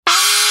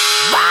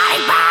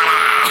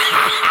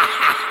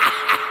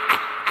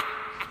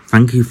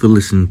Thank you for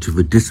listening to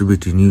the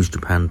Disability News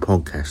Japan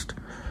podcast.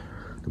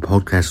 The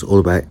podcast is all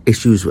about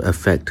issues that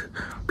affect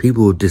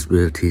people with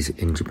disabilities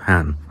in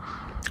Japan,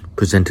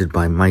 presented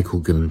by Michael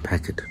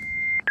Gillen-Peckett.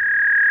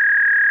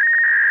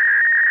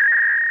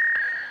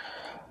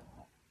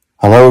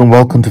 Hello and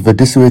welcome to the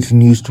Disability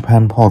News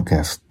Japan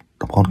podcast,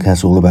 the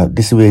podcast all about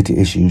disability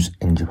issues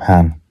in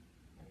Japan.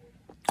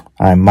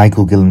 I'm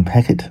Michael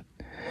Gillen-Peckett,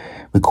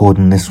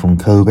 recording this from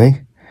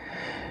Kobe.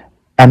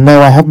 And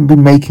no, I haven't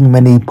been making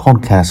many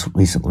podcasts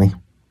recently.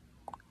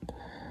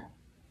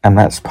 And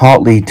that's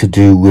partly to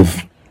do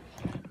with,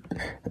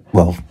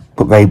 well,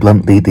 put very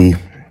bluntly, the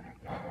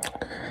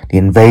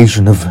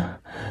invasion of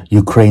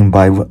Ukraine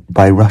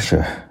by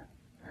Russia.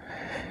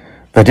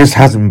 There just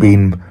hasn't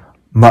been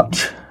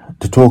much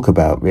to talk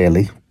about,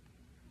 really.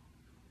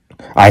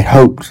 I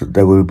hoped that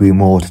there would be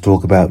more to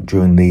talk about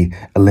during the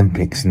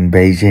Olympics in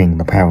Beijing,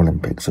 the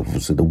Paralympics,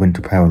 obviously the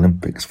Winter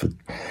Paralympics. For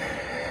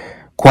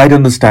quite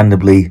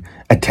understandably,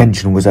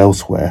 attention was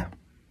elsewhere.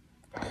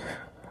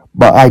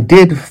 But I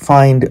did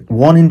find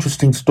one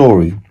interesting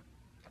story,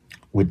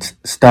 which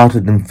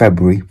started in late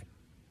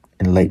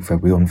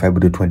February, on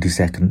February the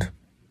 22nd,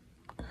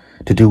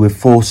 to do with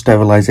forced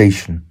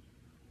sterilization.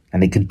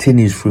 And it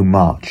continues through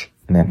March,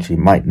 and actually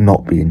might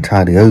not be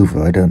entirely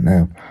over, I don't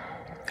know.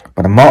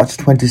 But on March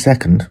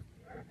 22nd,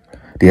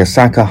 the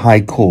Osaka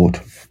High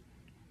Court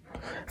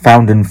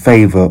found in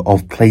favor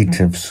of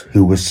plaintiffs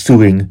who were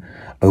suing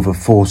over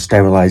forced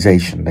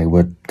sterilization. They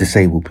were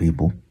disabled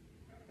people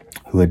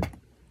who had,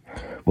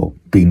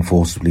 been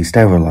forcibly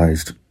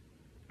sterilized.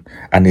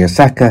 And the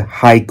Osaka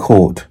High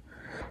Court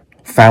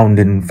found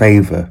in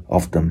favor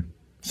of them,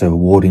 so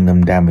awarding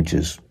them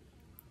damages.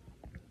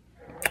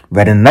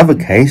 Then in another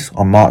case,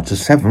 on March the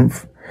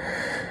 7th,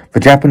 the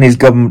Japanese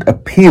government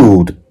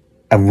appealed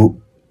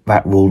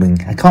that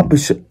ruling. I can't be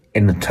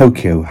in the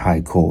Tokyo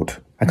High Court.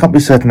 I can't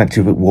be certain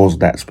actually if it was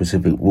that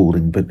specific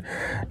ruling, but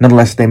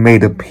nonetheless they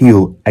made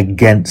appeal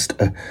against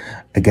a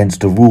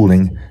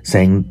ruling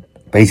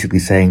basically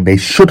saying they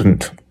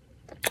shouldn't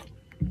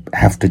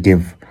have to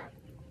give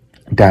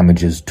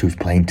damages to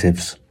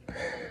plaintiffs.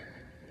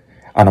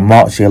 And on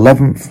March the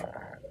 11th,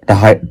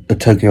 the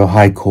Tokyo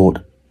High Court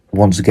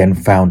once again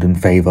found in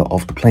favor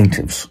of the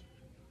plaintiffs,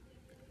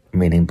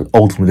 meaning that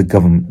ultimately the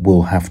government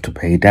will have to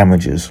pay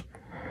damages.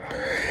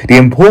 The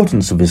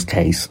importance of this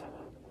case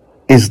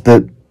is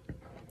that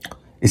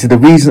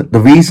the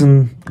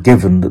reason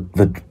given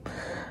that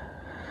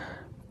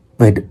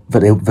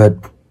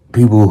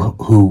people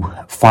who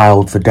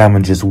filed for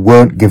damages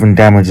weren't given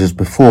damages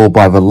before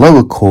by the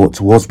lower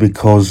courts was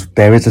because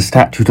there is a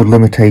statute of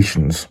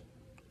limitations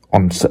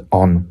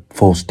on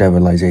forced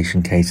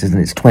sterilization cases,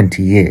 and it's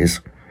 20 years.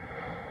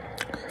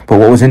 But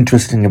what was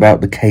interesting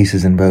about the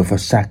cases in both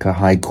Osaka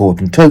High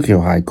Court and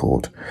Tokyo High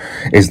Court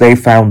is they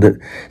found that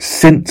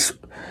since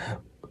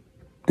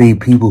the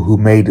people who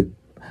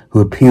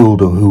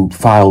appealed or who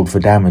filed for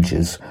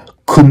damages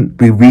couldn't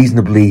be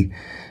reasonably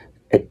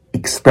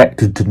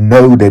expected to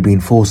know they'd been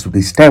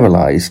forcibly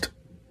sterilized,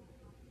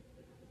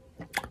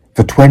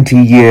 the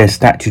 20-year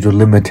statute of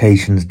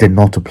limitations did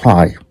not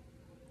apply,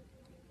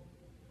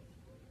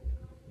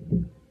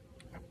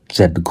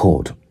 said the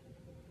court.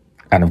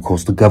 And of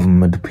course the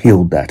government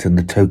appealed that in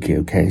the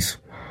Tokyo case.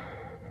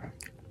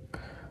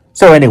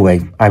 So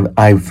anyway,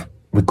 I've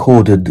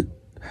recorded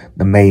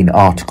the main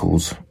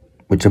articles,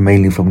 which are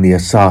mainly from the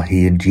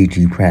Asahi and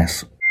GG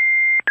Press.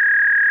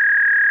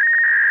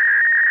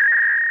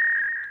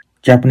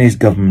 Japanese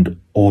government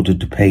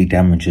ordered to pay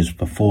damages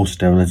for forced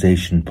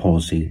sterilization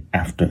policy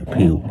after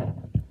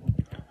appeal.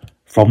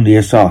 From the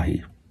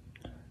Asahi,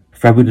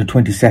 February the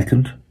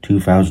 22nd,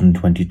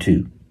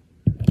 2022.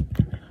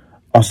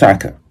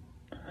 Osaka.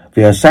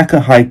 The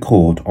Osaka High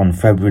Court on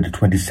February the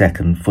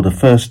 22nd for the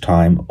first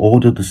time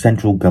ordered the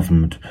central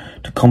government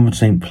to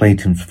compensate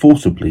plaintiffs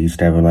forcibly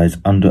sterilized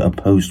under a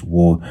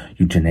post-war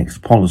eugenics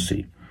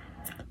policy.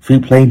 3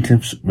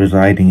 plaintiffs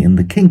residing in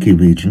the Kinki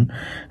region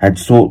had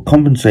sought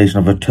compensation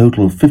of a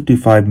total of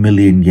 55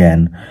 million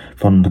yen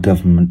from the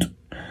government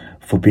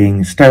for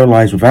being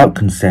sterilized without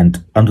consent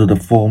under the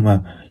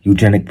former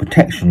eugenic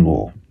protection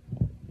law.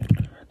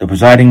 The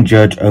presiding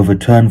judge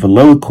overturned the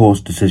lower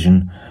court's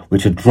decision,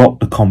 which had dropped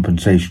the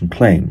compensation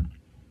claim.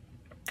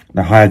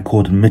 The higher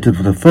court admitted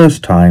for the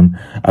first time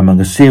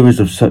among a series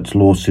of such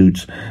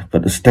lawsuits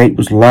that the state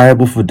was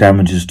liable for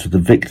damages to the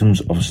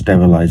victims of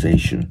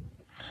sterilization.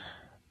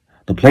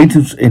 The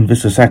plaintiffs in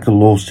this Osaka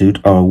lawsuit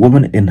are a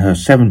woman in her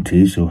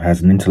 70s who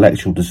has an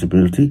intellectual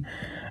disability,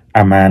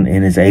 a man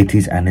in his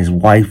 80s and his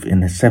wife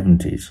in his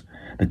 70s.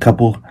 The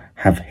couple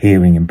have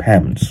hearing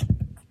impairments.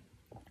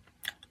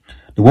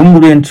 The woman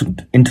with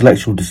the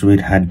intellectual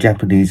disability had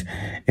Japanese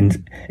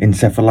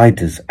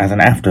encephalitis as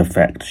an after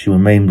effect. She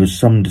remained with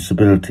some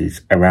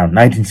disabilities. Around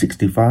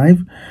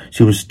 1965,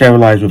 she was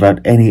sterilized without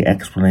any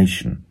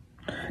explanation.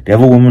 The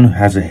other woman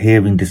has a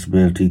hearing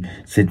disability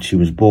since she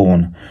was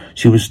born.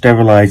 She was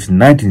sterilized in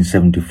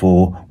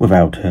 1974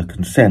 without her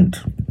consent.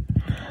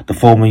 The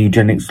former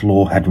eugenics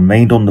law had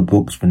remained on the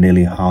books for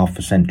nearly half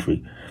a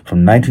century,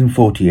 from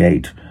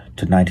 1948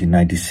 to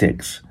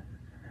 1996.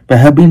 There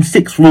have been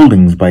 6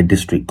 rulings by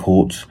district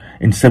courts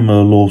in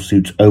similar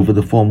lawsuits over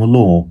the former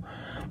law,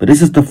 but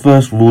this is the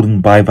first ruling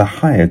by the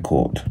higher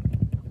court.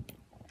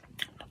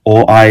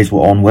 All eyes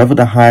were on whether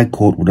the higher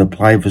court would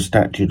apply the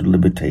statute of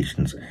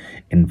limitations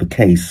in the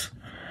case.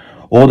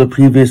 All the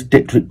previous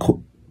district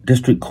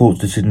court's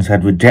decisions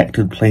had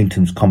rejected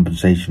plaintiffs'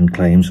 compensation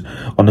claims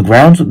on the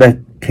grounds that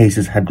their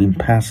cases had been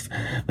past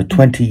the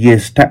 20-year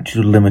statute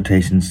of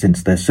limitations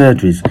since their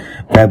surgeries,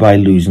 thereby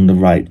losing the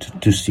right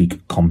to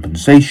seek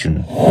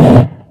compensation.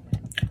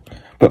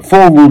 But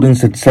 4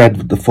 rulings had said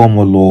that the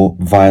former law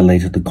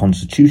violated the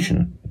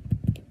Constitution.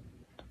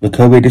 The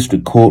Kobe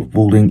District Court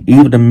ruling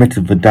even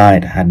admitted the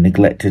Diet had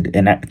neglected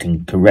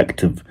enacting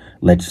corrective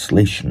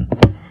legislation.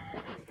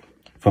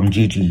 From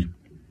GG,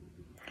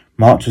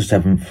 March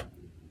 7th,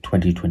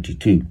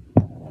 2022.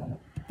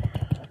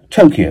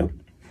 Tokyo.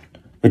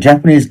 The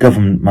Japanese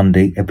government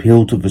Monday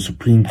appealed to the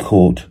Supreme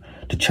Court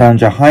to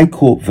challenge a High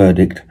Court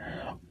verdict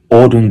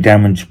ordering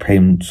damage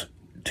payments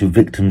to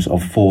victims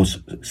of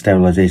forced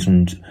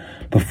sterilizations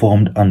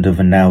performed under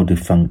the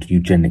now-defunct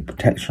eugenic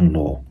protection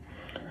law.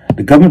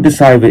 The government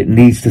decided it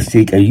needs to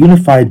seek a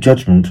unified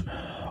judgment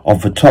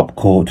of the top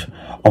court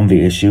on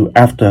the issue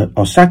after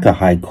Osaka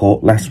High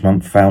Court last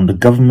month found the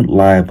government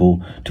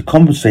liable to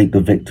compensate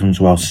the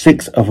victims, while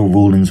 6 other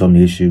rulings on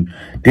the issue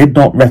did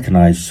not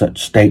recognize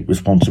such state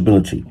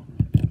responsibility.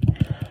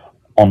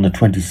 On the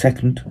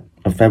 22nd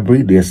of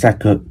February, the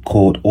Osaka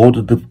court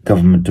ordered the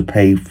government to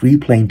pay 3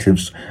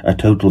 plaintiffs a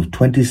total of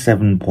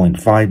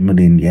 27.5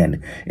 million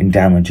yen in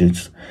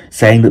damages,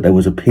 saying that there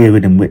was a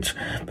period in which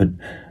the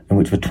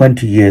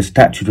 20-year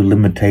statute of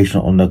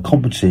limitation on their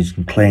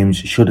compensation claims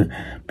should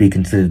be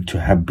considered to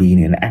have been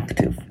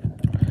inactive.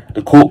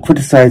 The court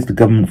criticized the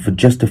government for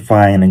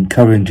justifying and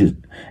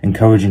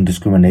encouraging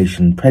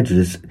discrimination and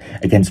prejudice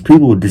against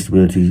people with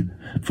disabilities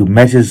through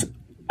measures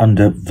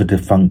under the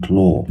defunct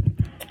law.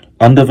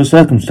 Under the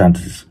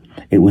circumstances,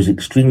 it was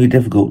extremely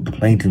difficult for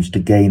plaintiffs to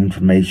gain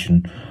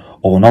information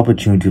or an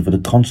opportunity for the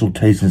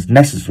consultations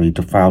necessary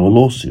to file a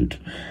lawsuit,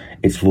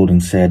 its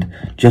ruling said,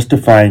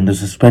 justifying the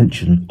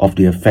suspension of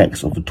the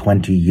effects of the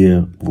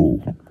 20-year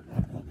rule.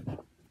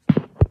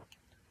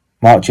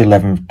 March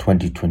 11,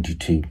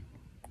 2022.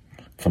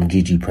 From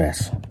GG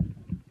Press.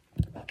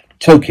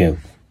 Tokyo.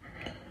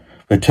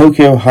 The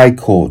Tokyo High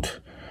Court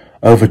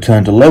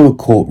overturned a lower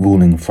court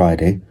ruling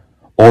Friday,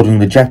 ordering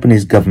the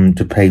Japanese government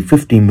to pay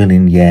 50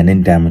 million yen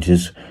in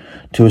damages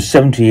to a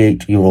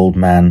 78-year-old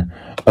man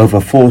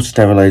over forced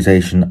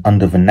sterilization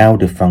under the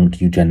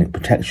now-defunct eugenic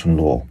protection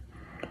law.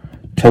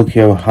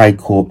 Tokyo High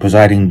Court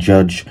presiding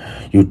judge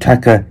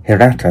Yutaka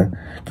Hirata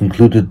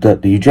concluded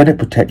that the eugenic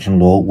protection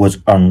law was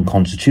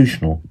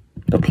unconstitutional.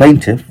 The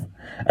plaintiff,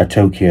 a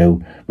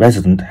Tokyo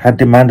resident, had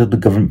demanded the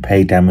government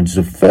pay damages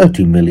of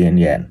 30 million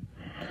yen.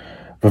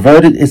 The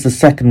verdict is the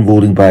second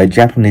ruling by a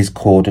Japanese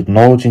court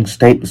acknowledging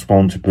state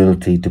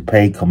responsibility to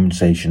pay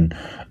compensation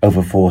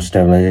over forced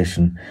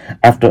sterilization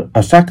after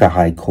Osaka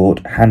High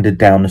Court handed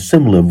down a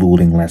similar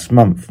ruling last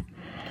month.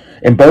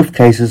 In both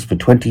cases, the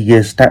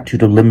 20-year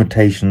statute of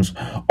limitations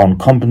on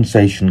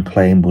compensation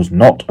claim was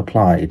not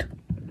applied.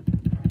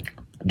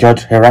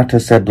 Judge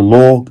Hirata said the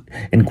law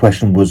in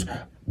question was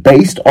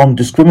based on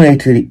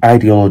discriminatory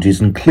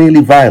ideologies and clearly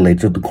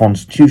violated the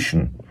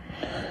Constitution.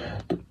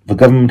 The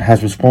government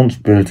has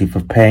responsibility for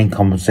paying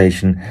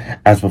compensation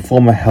as the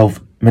former health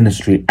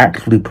ministry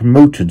actively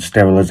promoted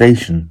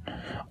sterilization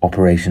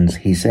operations,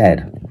 he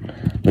said.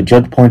 The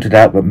judge pointed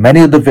out that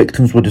many of the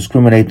victims were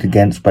discriminated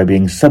against by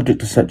being subject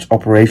to such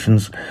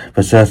operations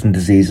for certain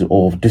diseases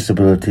or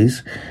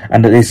disabilities,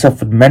 and that they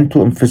suffered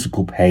mental and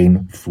physical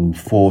pain through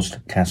forced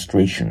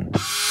castration.